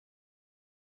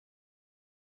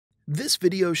This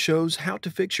video shows how to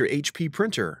fix your HP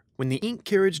printer when the ink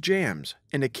carriage jams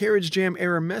and a carriage jam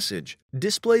error message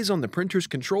displays on the printer's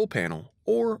control panel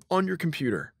or on your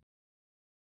computer.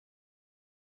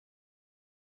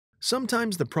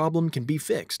 Sometimes the problem can be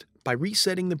fixed by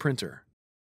resetting the printer.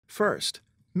 First,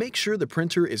 make sure the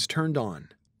printer is turned on.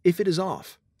 If it is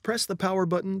off, press the power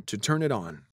button to turn it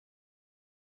on.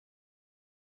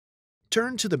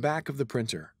 Turn to the back of the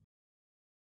printer.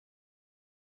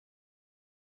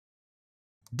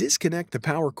 Disconnect the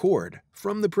power cord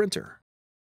from the printer.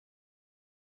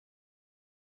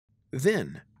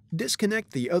 Then,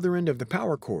 disconnect the other end of the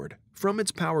power cord from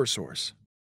its power source.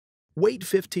 Wait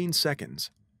 15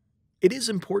 seconds. It is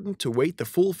important to wait the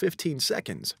full 15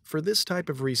 seconds for this type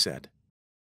of reset.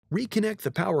 Reconnect the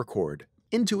power cord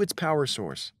into its power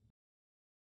source.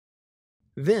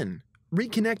 Then,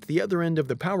 reconnect the other end of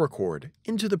the power cord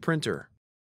into the printer.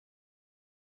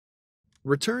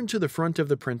 Return to the front of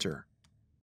the printer.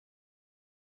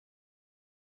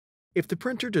 If the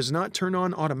printer does not turn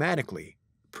on automatically,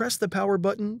 press the power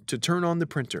button to turn on the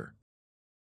printer.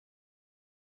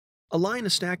 Align a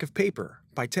stack of paper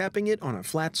by tapping it on a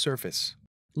flat surface.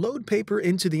 Load paper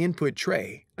into the input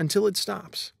tray until it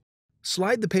stops.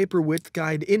 Slide the paper width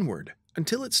guide inward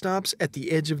until it stops at the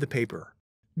edge of the paper.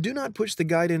 Do not push the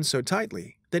guide in so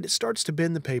tightly that it starts to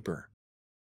bend the paper.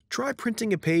 Try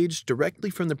printing a page directly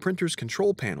from the printer's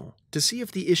control panel to see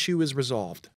if the issue is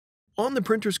resolved. On the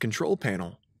printer's control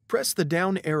panel, press the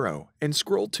down arrow and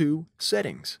scroll to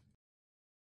Settings.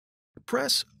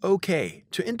 Press OK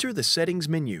to enter the Settings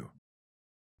menu.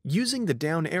 Using the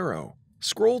down arrow,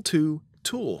 scroll to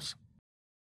Tools.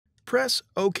 Press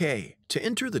OK to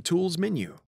enter the Tools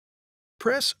menu.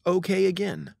 Press OK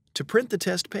again to print the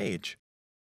test page.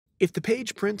 If the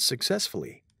page prints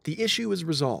successfully, the issue is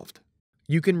resolved.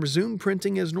 You can resume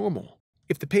printing as normal.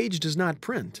 If the page does not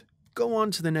print, go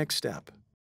on to the next step.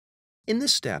 In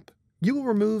this step, you will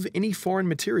remove any foreign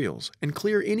materials and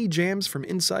clear any jams from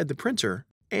inside the printer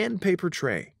and paper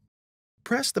tray.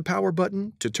 Press the power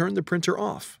button to turn the printer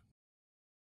off.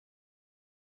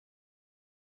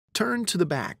 Turn to the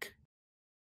back.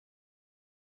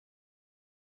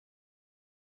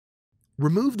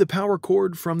 Remove the power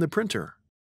cord from the printer.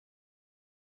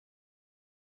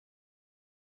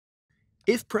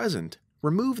 If present,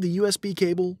 remove the USB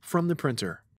cable from the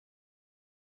printer.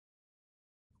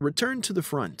 Return to the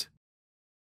front.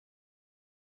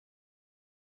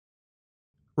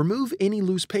 Remove any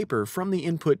loose paper from the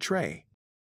input tray.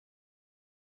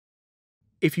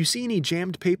 If you see any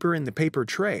jammed paper in the paper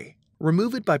tray,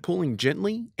 remove it by pulling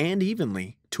gently and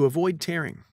evenly to avoid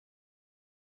tearing.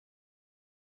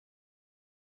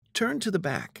 Turn to the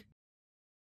back.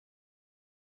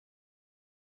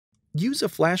 Use a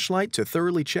flashlight to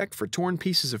thoroughly check for torn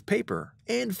pieces of paper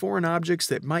and foreign objects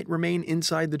that might remain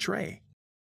inside the tray.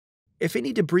 If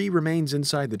any debris remains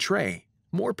inside the tray,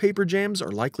 more paper jams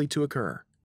are likely to occur.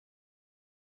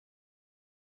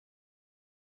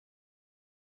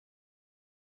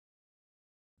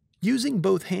 Using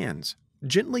both hands,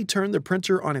 gently turn the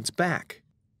printer on its back,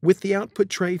 with the output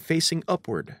tray facing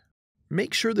upward.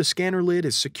 Make sure the scanner lid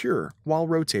is secure while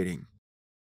rotating.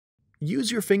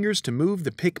 Use your fingers to move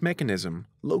the pick mechanism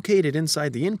located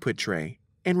inside the input tray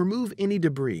and remove any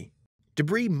debris.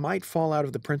 Debris might fall out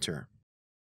of the printer.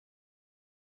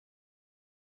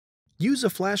 Use a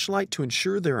flashlight to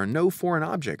ensure there are no foreign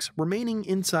objects remaining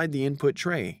inside the input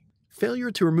tray. Failure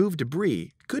to remove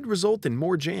debris could result in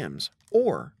more jams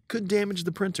or could damage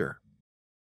the printer.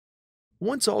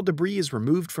 Once all debris is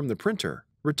removed from the printer,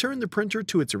 return the printer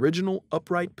to its original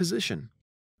upright position.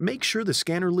 Make sure the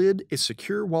scanner lid is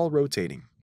secure while rotating.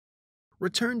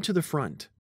 Return to the front.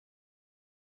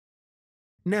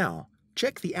 Now,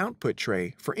 check the output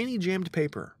tray for any jammed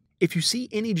paper. If you see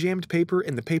any jammed paper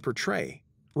in the paper tray,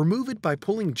 remove it by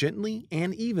pulling gently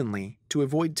and evenly to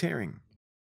avoid tearing.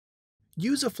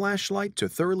 Use a flashlight to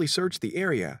thoroughly search the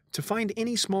area to find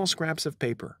any small scraps of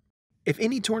paper. If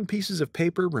any torn pieces of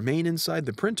paper remain inside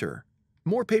the printer,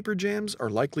 more paper jams are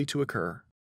likely to occur.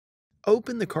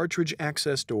 Open the cartridge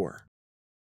access door.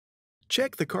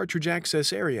 Check the cartridge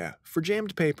access area for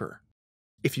jammed paper.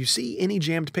 If you see any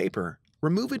jammed paper,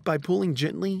 remove it by pulling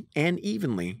gently and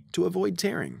evenly to avoid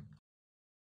tearing.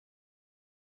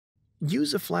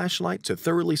 Use a flashlight to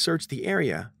thoroughly search the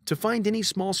area to find any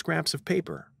small scraps of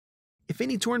paper. If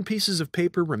any torn pieces of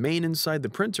paper remain inside the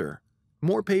printer,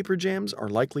 more paper jams are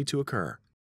likely to occur.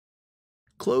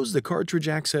 Close the cartridge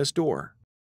access door.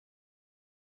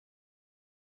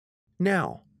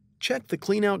 Now, check the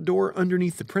cleanout door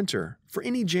underneath the printer for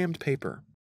any jammed paper.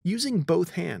 Using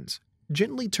both hands,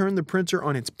 gently turn the printer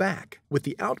on its back with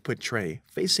the output tray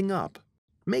facing up.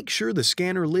 Make sure the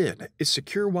scanner lid is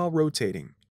secure while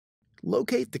rotating.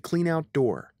 Locate the cleanout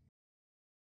door.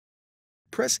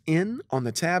 Press in on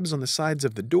the tabs on the sides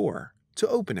of the door to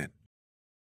open it.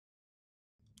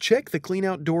 Check the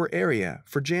cleanout door area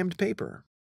for jammed paper.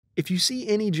 If you see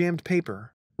any jammed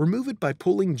paper, remove it by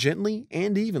pulling gently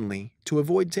and evenly to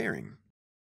avoid tearing.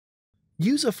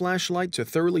 Use a flashlight to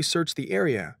thoroughly search the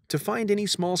area to find any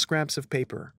small scraps of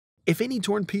paper. If any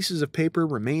torn pieces of paper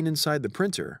remain inside the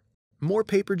printer, more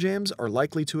paper jams are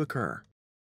likely to occur.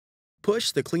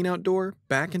 Push the cleanout door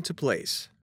back into place.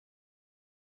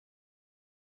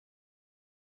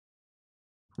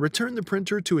 Return the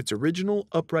printer to its original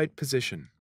upright position.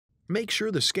 Make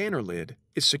sure the scanner lid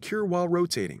is secure while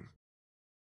rotating.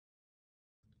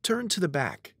 Turn to the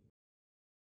back.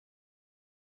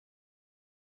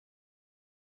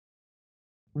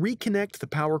 Reconnect the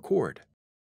power cord.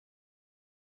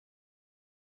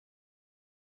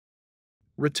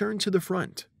 Return to the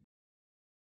front.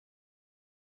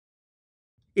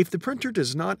 If the printer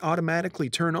does not automatically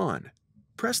turn on,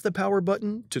 press the power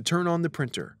button to turn on the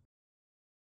printer.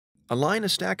 Align a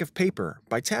stack of paper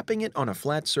by tapping it on a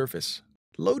flat surface.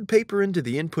 Load paper into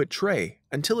the input tray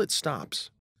until it stops.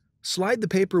 Slide the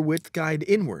paper width guide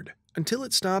inward until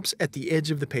it stops at the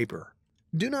edge of the paper.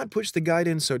 Do not push the guide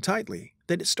in so tightly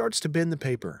that it starts to bend the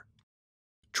paper.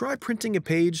 Try printing a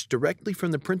page directly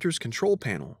from the printer's control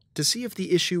panel to see if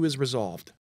the issue is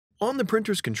resolved. On the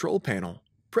printer's control panel,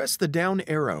 press the down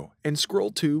arrow and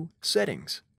scroll to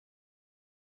Settings.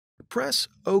 Press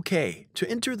OK to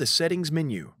enter the Settings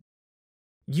menu.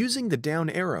 Using the down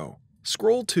arrow,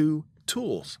 scroll to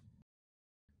Tools.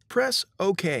 Press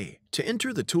OK to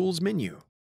enter the Tools menu.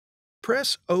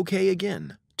 Press OK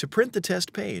again to print the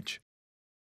test page.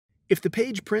 If the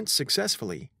page prints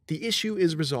successfully, the issue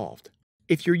is resolved.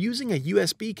 If you're using a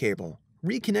USB cable,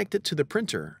 reconnect it to the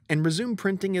printer and resume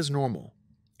printing as normal.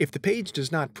 If the page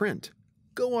does not print,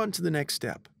 go on to the next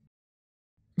step.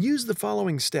 Use the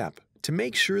following step to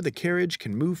make sure the carriage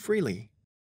can move freely.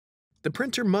 The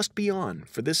printer must be on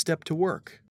for this step to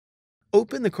work.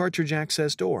 Open the cartridge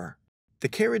access door. The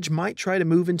carriage might try to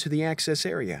move into the access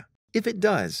area. If it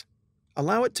does,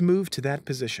 allow it to move to that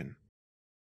position.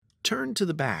 Turn to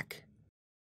the back.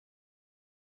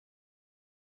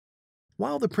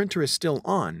 While the printer is still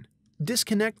on,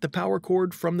 disconnect the power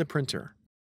cord from the printer.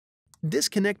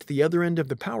 Disconnect the other end of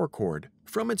the power cord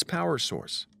from its power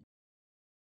source.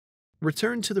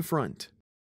 Return to the front.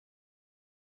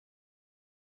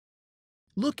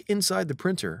 Look inside the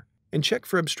printer and check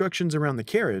for obstructions around the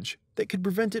carriage that could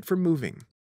prevent it from moving.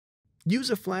 Use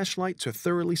a flashlight to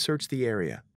thoroughly search the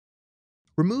area.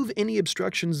 Remove any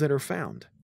obstructions that are found.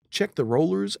 Check the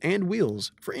rollers and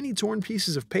wheels for any torn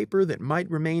pieces of paper that might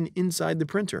remain inside the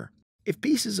printer. If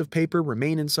pieces of paper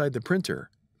remain inside the printer,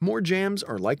 more jams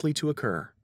are likely to occur.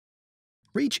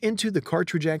 Reach into the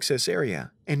cartridge access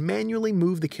area and manually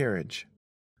move the carriage.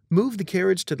 Move the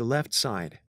carriage to the left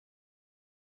side.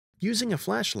 Using a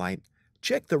flashlight,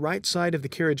 check the right side of the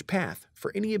carriage path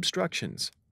for any obstructions.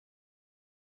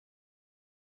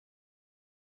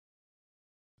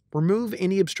 Remove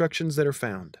any obstructions that are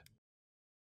found.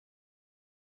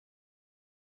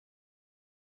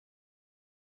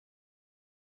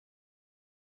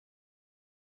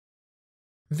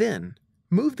 Then,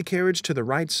 move the carriage to the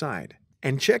right side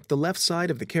and check the left side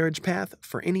of the carriage path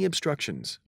for any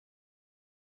obstructions.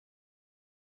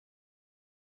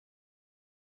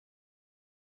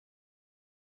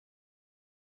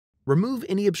 Remove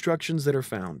any obstructions that are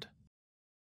found.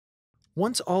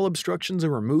 Once all obstructions are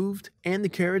removed and the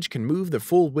carriage can move the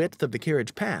full width of the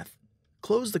carriage path,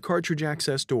 close the cartridge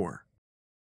access door.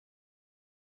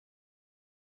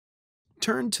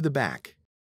 Turn to the back.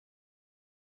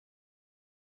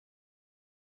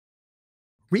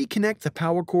 Reconnect the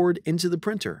power cord into the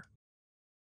printer.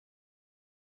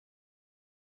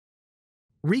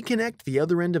 Reconnect the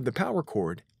other end of the power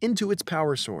cord into its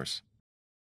power source.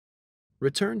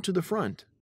 Return to the front.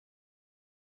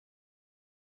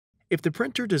 If the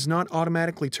printer does not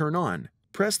automatically turn on,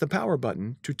 press the power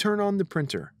button to turn on the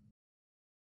printer.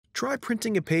 Try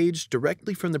printing a page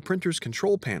directly from the printer's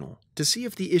control panel to see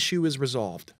if the issue is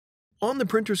resolved. On the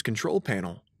printer's control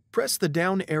panel, press the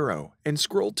down arrow and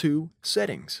scroll to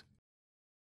Settings.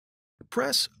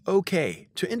 Press OK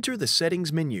to enter the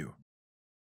Settings menu.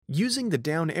 Using the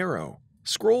down arrow,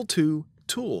 scroll to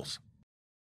Tools.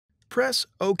 Press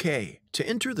OK to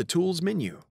enter the Tools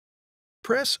menu.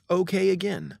 Press OK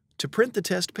again to print the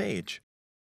test page.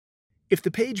 If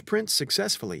the page prints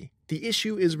successfully, the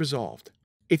issue is resolved.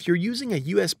 If you're using a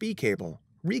USB cable,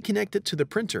 reconnect it to the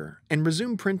printer and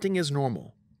resume printing as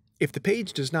normal. If the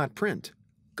page does not print,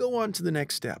 go on to the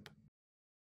next step.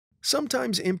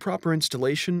 Sometimes improper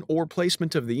installation or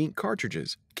placement of the ink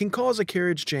cartridges can cause a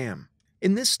carriage jam.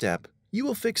 In this step, you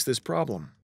will fix this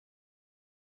problem.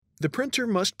 The printer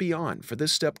must be on for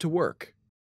this step to work.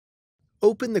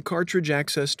 Open the cartridge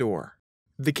access door.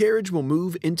 The carriage will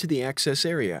move into the access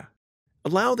area.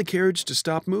 Allow the carriage to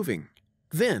stop moving.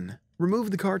 Then,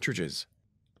 remove the cartridges.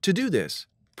 To do this,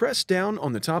 press down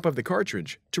on the top of the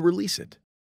cartridge to release it.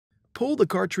 Pull the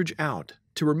cartridge out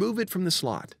to remove it from the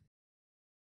slot.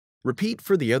 Repeat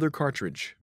for the other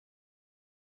cartridge.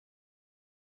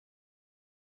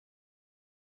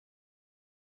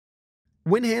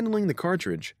 When handling the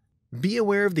cartridge, be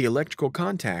aware of the electrical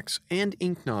contacts and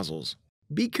ink nozzles.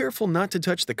 Be careful not to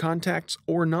touch the contacts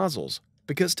or nozzles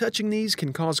because touching these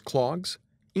can cause clogs,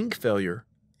 ink failure,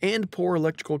 and poor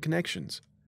electrical connections.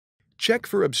 Check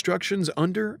for obstructions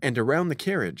under and around the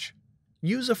carriage.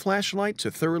 Use a flashlight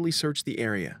to thoroughly search the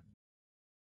area.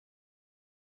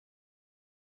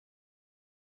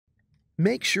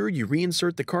 Make sure you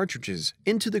reinsert the cartridges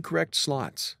into the correct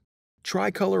slots.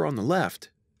 Tricolor on the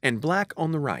left and black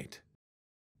on the right.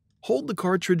 Hold the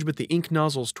cartridge with the ink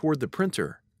nozzles toward the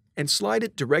printer and slide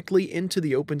it directly into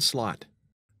the open slot.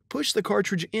 Push the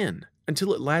cartridge in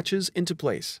until it latches into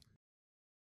place.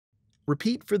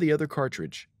 Repeat for the other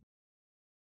cartridge.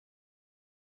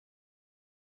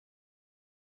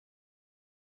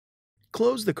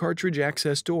 Close the cartridge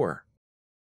access door.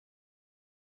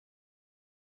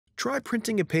 Try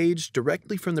printing a page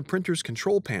directly from the printer's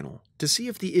control panel to see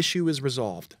if the issue is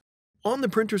resolved. On the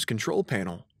printer's control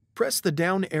panel, press the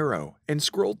down arrow and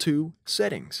scroll to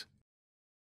Settings.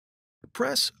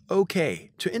 Press OK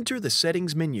to enter the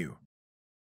Settings menu.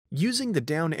 Using the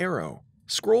down arrow,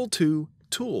 scroll to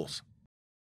Tools.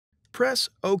 Press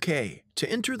OK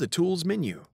to enter the Tools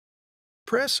menu.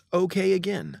 Press OK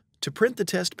again to print the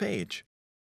test page.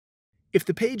 If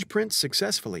the page prints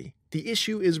successfully, the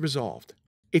issue is resolved.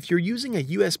 If you're using a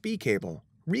USB cable,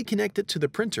 reconnect it to the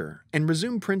printer and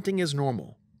resume printing as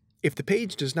normal. If the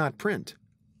page does not print,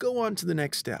 go on to the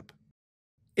next step.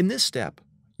 In this step,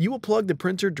 you will plug the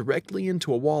printer directly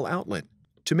into a wall outlet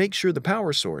to make sure the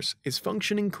power source is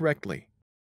functioning correctly.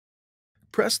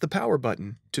 Press the power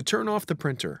button to turn off the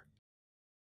printer.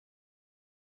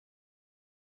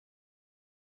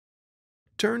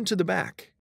 Turn to the back.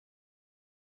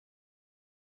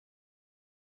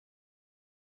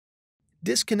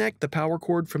 Disconnect the power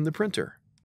cord from the printer.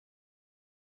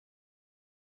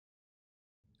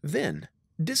 Then,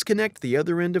 disconnect the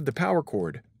other end of the power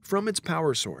cord from its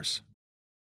power source.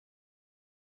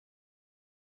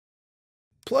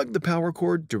 Plug the power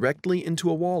cord directly into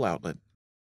a wall outlet.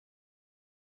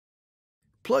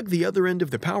 Plug the other end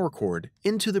of the power cord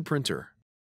into the printer.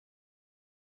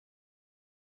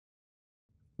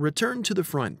 Return to the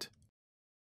front.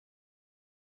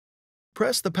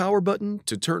 Press the power button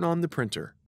to turn on the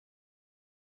printer.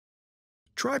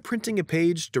 Try printing a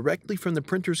page directly from the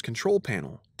printer's control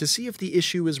panel to see if the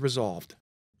issue is resolved.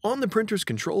 On the printer's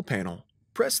control panel,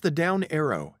 press the down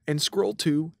arrow and scroll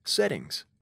to Settings.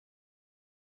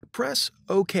 Press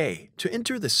OK to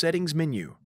enter the Settings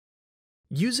menu.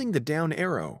 Using the down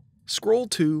arrow, scroll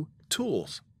to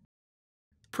Tools.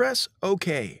 Press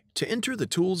OK to enter the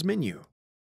Tools menu.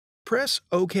 Press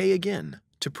OK again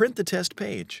to print the test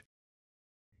page.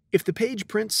 If the page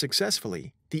prints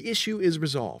successfully, the issue is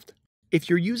resolved. If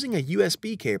you're using a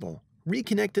USB cable,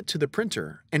 reconnect it to the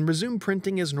printer and resume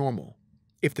printing as normal.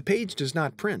 If the page does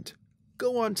not print,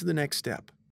 go on to the next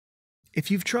step. If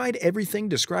you've tried everything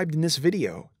described in this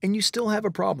video and you still have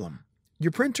a problem,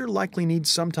 your printer likely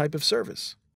needs some type of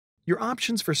service. Your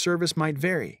options for service might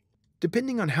vary,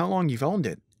 depending on how long you've owned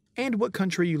it and what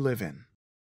country you live in.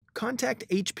 Contact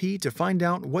HP to find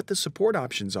out what the support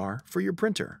options are for your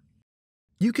printer.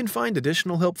 You can find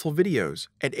additional helpful videos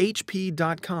at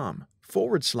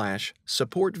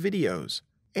hp.com/support videos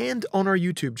and on our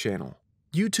YouTube channel,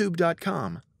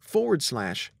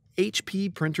 youtube.com/HP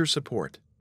printer support.